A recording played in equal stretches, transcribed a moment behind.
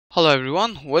Hello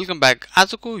everyone, welcome back.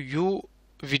 आजको यो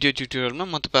video ट्युटोरियलमा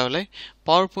म तपाईहरुलाई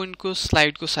PowerPoint को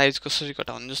स्लाइड को साइज कसरी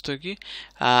घटाउने जस्तो कि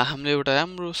हामीले एउटा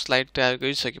राम्रो स्लाइड तयार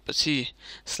गरिसकेपछि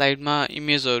स्लाइडमा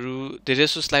इमेजहरु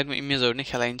धेरैसो स्लाइडमा इमेजहरु नै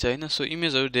खेलाइन्छ हैन सो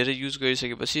इमेजहरु धेरै युज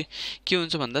गरिसकेपछि के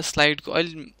हुन्छ भन्दा स्लाइडको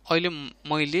अहिले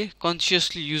मैले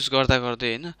कन्सियसली युज गर्दै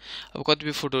हैन अब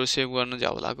कतिपय फोटोहरु सेभ गर्न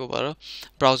झ्याउ लागो भएर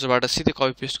ब्राउजरबाट सिधै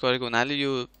कपी पेस्ट गरेको हुनाले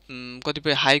यो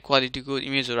कतिपय हाई क्वालिटीको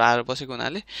इमेजहरु आएर बसेको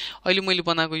हुनाले अहिले मैले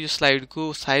बनाएको यो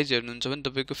स्लाइडको साइज हेर्नुहुन्छ भने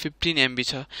तपाईको 15 MB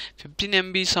छ 15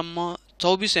 MB सम्म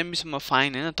 24 MB सम्म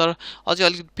फाइन हैन तर अझै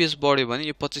अलिकति पेज बढ्यो भने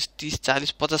यो 25 30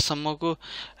 40 50 सम्मको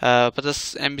 50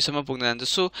 MB सम्म पुग्न जान्छ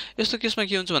सो यस्तो केसमा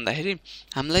के हुन्छ भन्दाखेरि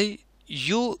हामीलाई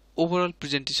यो ओभरअल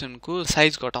प्रेजेन्टेसनको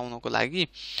साइज घटाउनको लागि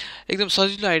एकदम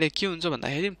सजिलो आइडिया के हुन्छ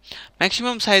भन्दाखेरि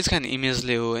म्याक्सिमम साइज खाने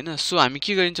इमेजले हो हैन सो हामी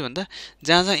के गरिन्छ भन्दा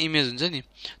जहाँ इमेज हुन्छ नि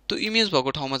त्यो इमेज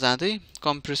भएको ठाउँमा जाँदै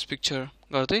कम्प्रेस पिक्चर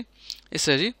गर्दै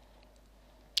यसरी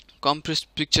कम्प्रेस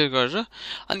पिक्चर गरेर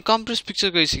अनि कम्प्रेस पिक्चर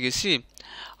गरिसकेपछि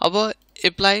अब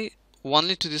apply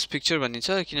only to this picture भन्ने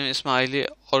छ किनभने यसमा अहिले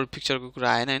अरु पिक्चरको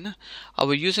कुरा आएन हैन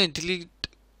अब यो चाहिँ डिलिट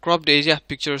क्रप्ड एरिया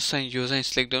पिक्चर्स चाहिँ यो चाहिँ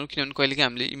सिलेक्ट गर्नु किनभने कहिलेकाहीँ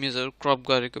हामीले इमेजहरु क्रप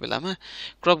गरेको बेलामा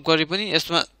क्रप गरे पनि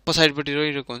यसमा पछाडिपट्टि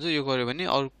रहिरहेको हुन्छ यो गर्यो भने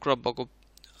अरु क्रप भएको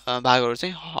भागहरु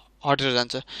चाहिँ हटेर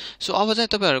जान्छ सो अब चाहिँ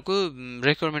तपाईहरुको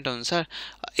रिक्वायरमेन्ट अनुसार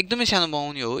एकदमै सानो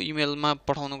बनाउने हो इमेलमा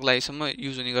पठाउनको लागि सम्म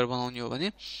युज हुने गरी बनाउने हो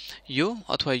भने यो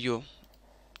अथवा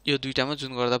यो दुईटामा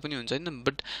जुन गर्दा पनि हुन्छ हैन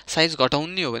बट साइज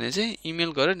घटाउने हो भने चाहिँ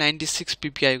इमेल गरेर 96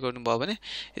 ppi गर्नुभयो भने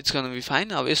इट्स गोना बी फाइन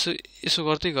अब यसो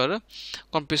गर्दै गएर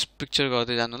कम्प्रेस पिक्चर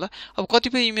गर्दै जानु होला अब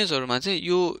कतिपय इमेजहरुमा चाहिँ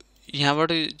यो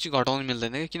यहाँबाट चाहिँ घटाउन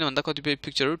मिल्दैन के किन भन्दा कतिपय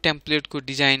पिक्चरहरु टेम्प्लेटको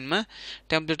डिजाइनमा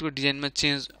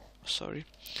चेन्ज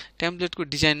टेम्प्लेटको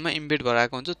डिजाइनमा इम्बेड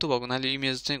भराएको हुन्छ त्यो भएको हुनाले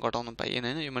इमेज चाहिँ घटाउन पाइएन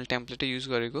हैन यो मैले टेम्प्लेटै युज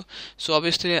गरेको सो अब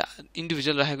यस्तै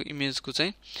इन्डिभिजुअल राखेको इमेजको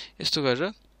चाहिँ यस्तो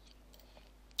गरेर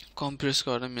कम्प्रेस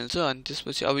गर्न मिल्छ अनि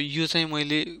त्यसपछि अब यो चाहिँ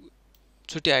मैले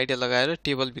छुट्टै आइडिया लगाएर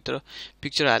टेबल भित्र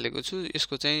पिक्चर हालेको छु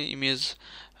यसको चाहिँ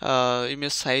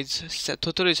इमेज साइज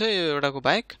थोरै छ यो एउटाको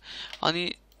बाहेक अनि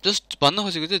जस्ट भन्न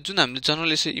खोजेको चाहिँ जुन हामीले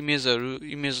जनरल यसो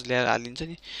इमेज ल्याएर हालिन्छ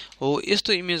नि हो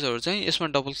यस्तो इमेजहरु चाहिँ यसमा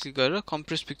डबल क्लिक गरेर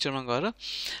कम्प्रेस पिक्चरमा गएर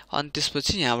अनि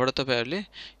त्यसपछि यहाँबाट तपाईहरुले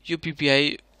यो ppi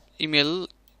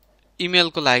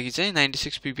इमेलको लागि चाहिँ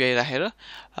 96 ppi राखेर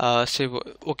सेभ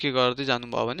ओके गर्दै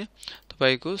जानुभयो भने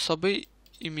तपाईको सबै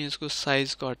इमेजको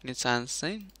साइज घट्ने चान्स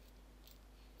चाहिँ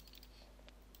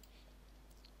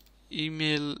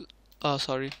इमेल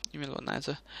भन्नु आएछ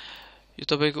यो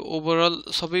तपाईको ओभरअल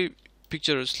सबै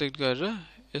पिक्चरहरु सिलेक्ट गरेर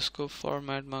यसको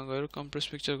फर्मेटमा गएर कम्प्रेस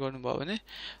पिक्चर गर्नुभयो भने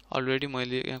अलरेडी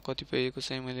मैले यहाँ कतिपयको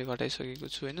चाहिँ मैले घटाइसकेको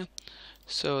छु हैन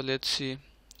so let's see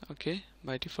okay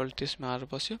bye default त्यसमा आएर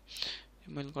बस्यो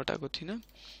मैले घटाएको थिन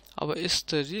अब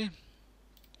यसरी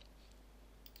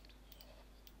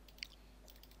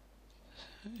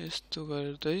यस्तो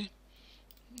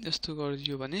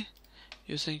गरिदियो भने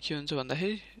यो चाहिँ के हुन्छ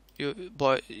भन्दाखेरि यो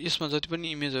यसमा जति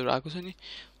पनि इमेजहरु आएको छ नि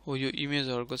हो यो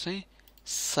इमेजहरुको चाहिँ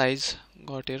साइज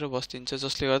घटेर बस्दिन्छ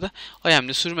जसले गर्दा अहिले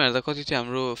हामीले सुरुमा हेर्दा कति थियो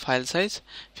हाम्रो फाइल साइज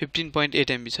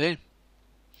 15.8 MB छ है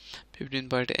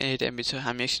 15.8 MB छ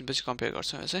हामी एकछिनपछि कम्पेयर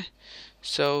गर्छौं यसै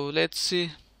सो लेट्स सी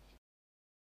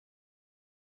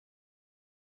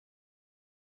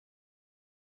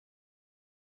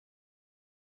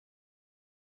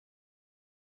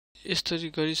यसरी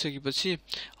गरिसकेपछि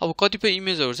अब कतिपय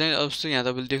इमेजहरु चाहिँ जस्तो यहाँ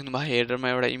तपाईले देख्नु भयो हेडरमा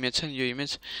एउटा इमेज छ नि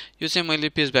यो चाहिँ मैले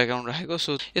पेज ब्याकग्राउन्ड राखेको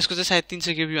सो यसको चाहिँ सायद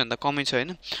 300 KB भन्दा कमै छ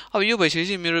हैन अब यो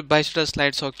भइसकेपछि मेरो 22 वटा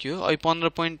स्लाइड सकियो अहिले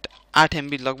 15.8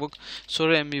 MB लगभग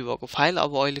 16 MB भएको फाइल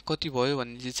अब अहिले कति भयो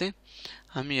भन्ने चाहिँ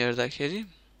हामी हेर्दाखेरि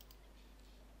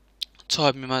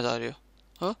 6 MB मा झर्यो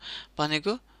हो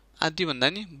भनेको आधी भन्दा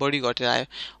नि बढी घटेर आयो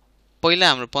पहिला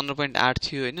हाम्रो 15.8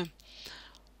 थियो हैन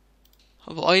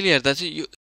अब अहिले हेर्दा चाहिँ यो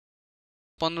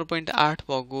 15.8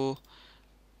 भएको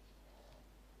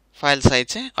फाइल साइज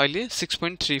चाहिँ अहिले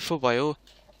 6.34 भयो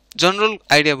जनरल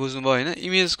आइडिया बुझ्नु भयो हैन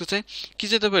इमेजको चाहिँ के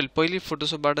चाहिँ तपाईहरुले पहिले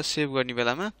फोटोशपबाट सेभ गर्ने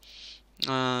बेलामा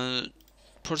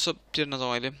फोटोशप तिर्न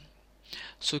जाउँ अहिले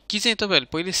सो के चाहिँ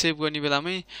तपाईहरुले पहिले सेभ गर्ने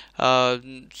बेलामै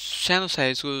सानो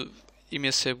साइजको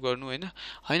इमेज सेभ गर्नु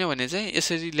हैन भने चाहिँ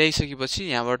यसरी ल्याइसकेपछि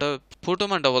यहाँबाट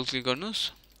फोटोमा डबल क्लिक गर्नुस्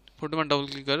फोटोमा डबल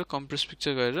क्लिक गरेर कम्प्रेस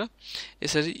पिक्चर गरेर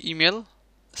यसरी इमेल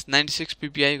 96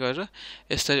 ppi गरेर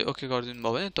यसरी ओके गरिदिनु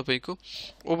भयो भने तपाईको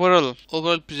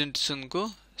ओभरअल प्रेजेन्टेसनको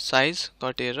साइज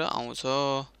घटेर आउँछ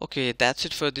okay that's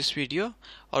it for this video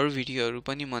अरु भिडियोहरु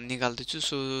पनि म निकाल्दै छु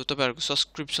सो तपाईहरुको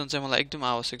सब्स्क्रिप्सन चाहिँ मलाई एकदम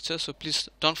आवश्यक छ so please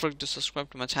don't forget to subscribe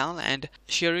to my channel and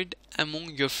share it among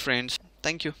your friends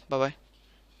thank you bye bye